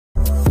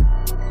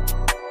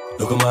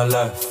Look at my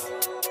life,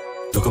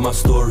 look at my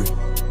story,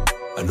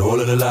 and all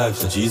of the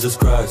lives that Jesus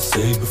Christ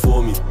saved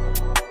before me.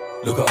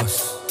 Look at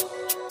us,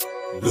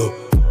 look.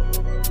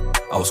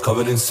 I was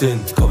covered in sin,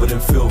 covered in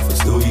filth, and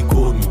still he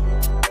called me.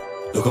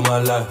 Look at my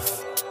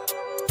life,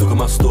 look at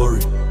my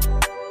story,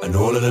 and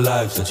all of the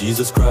lives that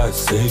Jesus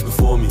Christ saved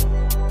before me.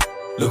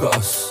 Look at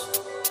us,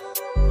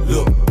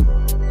 look.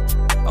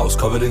 I was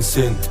covered in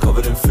sin,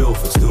 covered in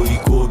filth, and still he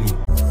called me.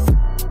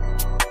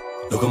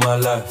 Look at my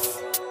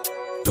life,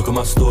 look at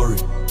my story,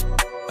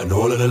 and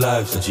all of the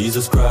lives that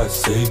Jesus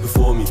Christ saved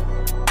before me.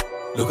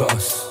 Look at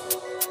us,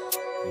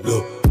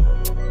 look.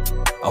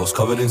 I was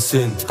covered in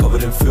sin,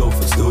 covered in filth,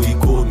 and still he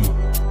called me.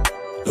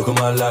 Look at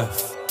my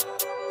life,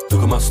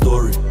 look at my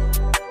story,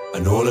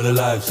 and all of the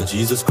lives that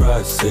Jesus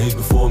Christ saved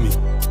before me.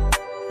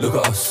 Look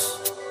at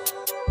us,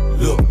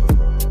 look.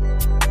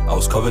 I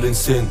was covered in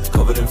sin,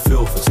 covered in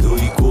filth, and still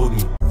he called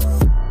me.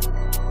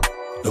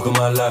 Look at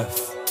my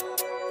life,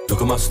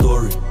 look at my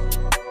story,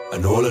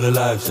 and all of the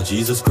lives that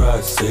Jesus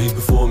Christ saved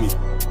before me.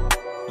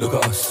 Look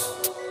at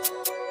us,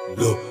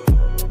 look.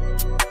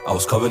 I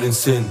was covered in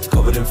sin,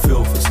 covered in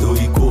filth, and still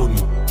he called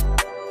me.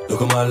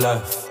 Look at my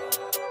life,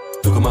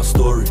 look at my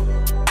story,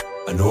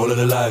 and all of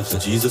the lives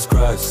that Jesus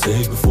Christ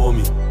saved before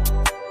me.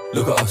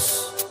 Look at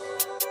us,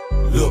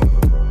 look.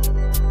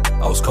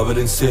 I was covered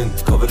in sin,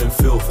 covered in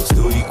filth, and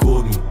still he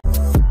called me.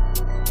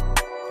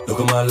 Look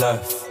at my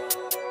life,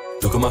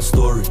 look at my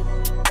story,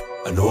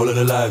 and all of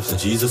the lives that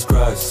Jesus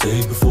Christ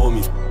saved before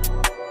me.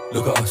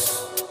 Look at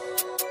us,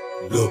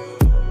 look.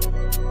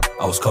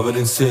 I was covered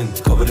in sin,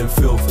 covered in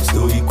filth, and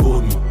still he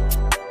called me.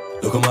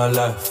 Look at my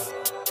life,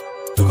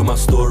 look at my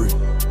story,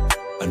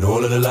 and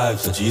all of the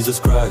lives that Jesus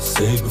Christ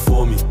saved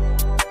before me.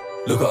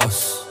 Look at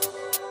us,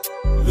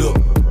 look.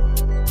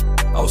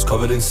 I was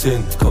covered in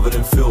sin, covered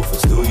in filth, and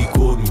still he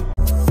called me.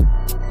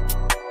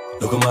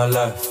 Look at my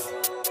life,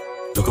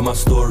 look at my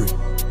story,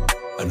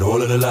 and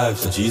all of the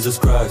lives that Jesus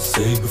Christ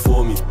saved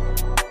before me.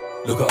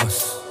 Look at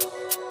us,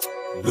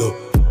 look.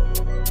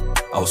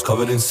 I was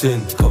covered in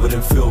sin, covered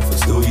in filth, and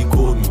still he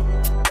called me.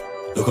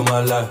 Look at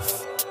my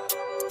life,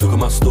 look at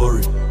my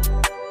story,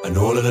 and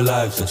all of the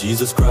lives that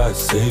Jesus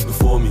Christ saved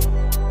before me.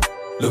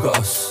 Look at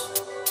us,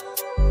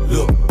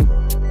 look.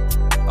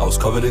 I was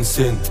covered in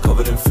sin,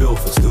 covered in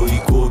filth, and still he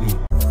called me.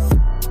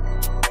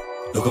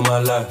 Look at my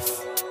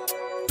life,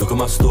 look at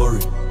my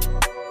story,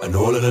 and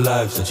all of the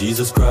lives that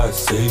Jesus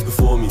Christ saved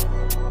before me.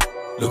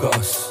 Look at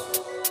us,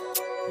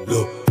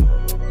 look.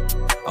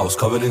 I was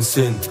covered in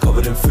sin,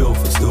 covered in filth,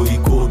 and still he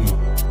called me.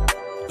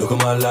 Look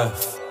at my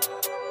life,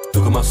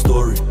 look at my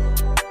story,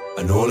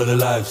 and all of the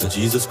lives that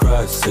Jesus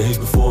Christ saved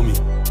before me.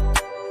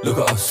 Look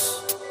at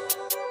us,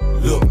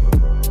 look.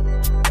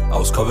 I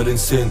was covered in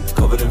sin,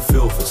 covered in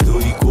filth, and still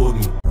he called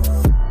me.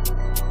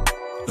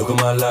 Look at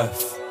my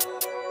life,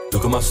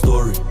 look at my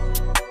story,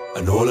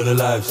 and all of the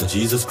lives that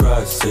Jesus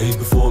Christ saved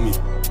before me.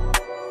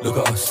 Look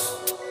at us,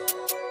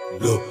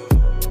 look.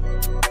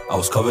 I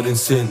was covered in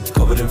sin,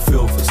 covered in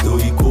filth, and still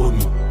he called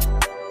me.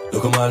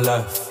 Look at my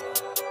life,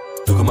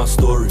 look at my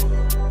story,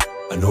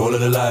 and all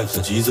of the lives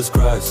that Jesus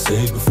Christ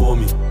saved before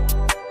me.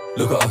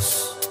 Look at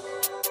us,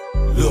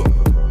 look.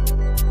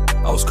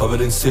 I was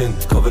covered in sin,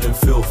 covered in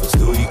filth, and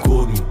still he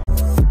called me.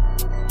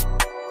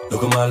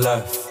 Look at my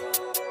life,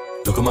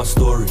 look at my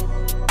story,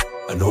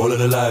 and all of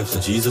the lives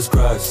that Jesus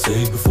Christ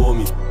saved before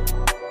me.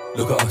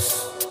 Look at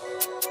us,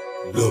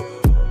 look.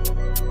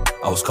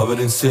 I was covered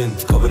in sin,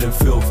 covered in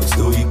filth, and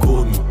still he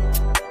called me.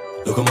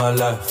 Look at my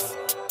life,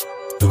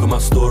 look at my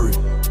story,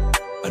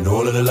 and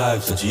all of the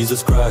lives that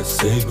Jesus Christ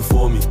saved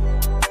before me.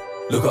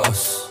 Look at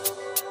us,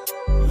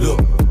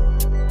 look.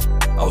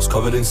 I was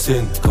covered in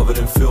sin, covered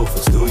in filth, and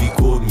still he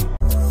called me.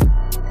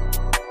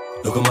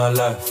 Look at my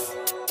life,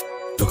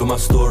 look at my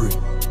story,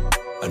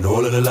 and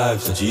all of the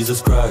lives that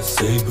Jesus Christ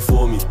saved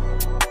before me.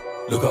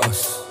 Look at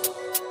us,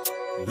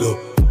 look.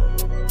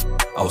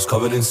 I was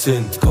covered in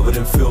sin, covered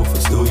in filth, and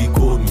still he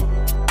called me.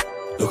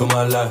 Look at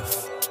my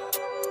life,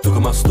 look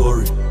at my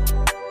story,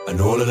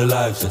 and all of the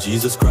lives that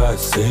Jesus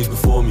Christ saved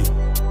before me.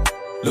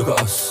 Look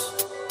at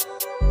us,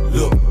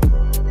 look.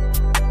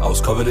 I was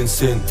covered in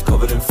sin,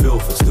 covered in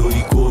filth, and still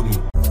he called me.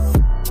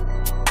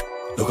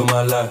 Look at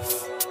my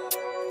life,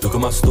 look at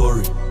my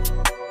story,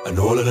 and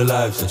all of the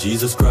lives that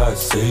Jesus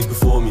Christ saved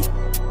before me.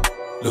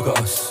 Look at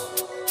us,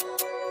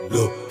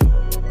 look.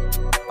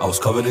 I was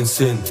covered in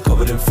sin,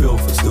 covered in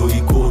filth, and still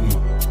he called me.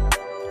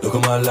 Look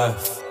at my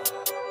life,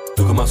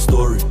 look at my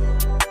story,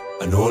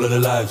 and all of the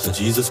lives that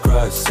Jesus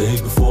Christ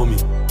saved before me.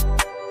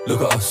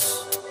 Look at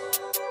us,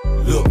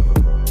 look.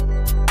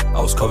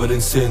 I was covered in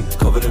sin,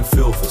 covered in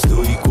filth, and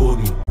still he called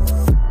me.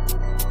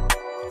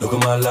 Look at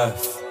my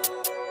life,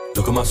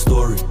 look at my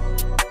story,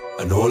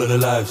 and all of the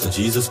lives that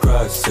Jesus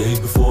Christ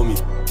saved before me.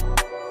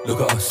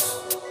 Look at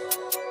us,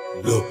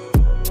 look.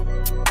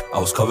 I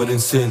was covered in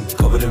sin,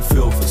 covered in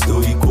filth, and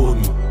still he called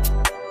me.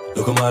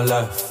 Look at my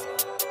life,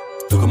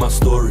 look at my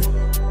story,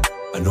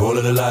 and all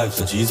of the lives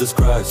that Jesus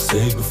Christ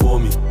saved before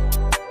me.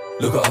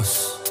 Look at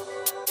us,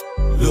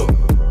 look.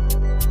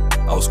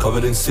 I was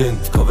covered in sin,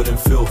 covered in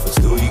filth, and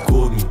still he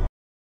called me.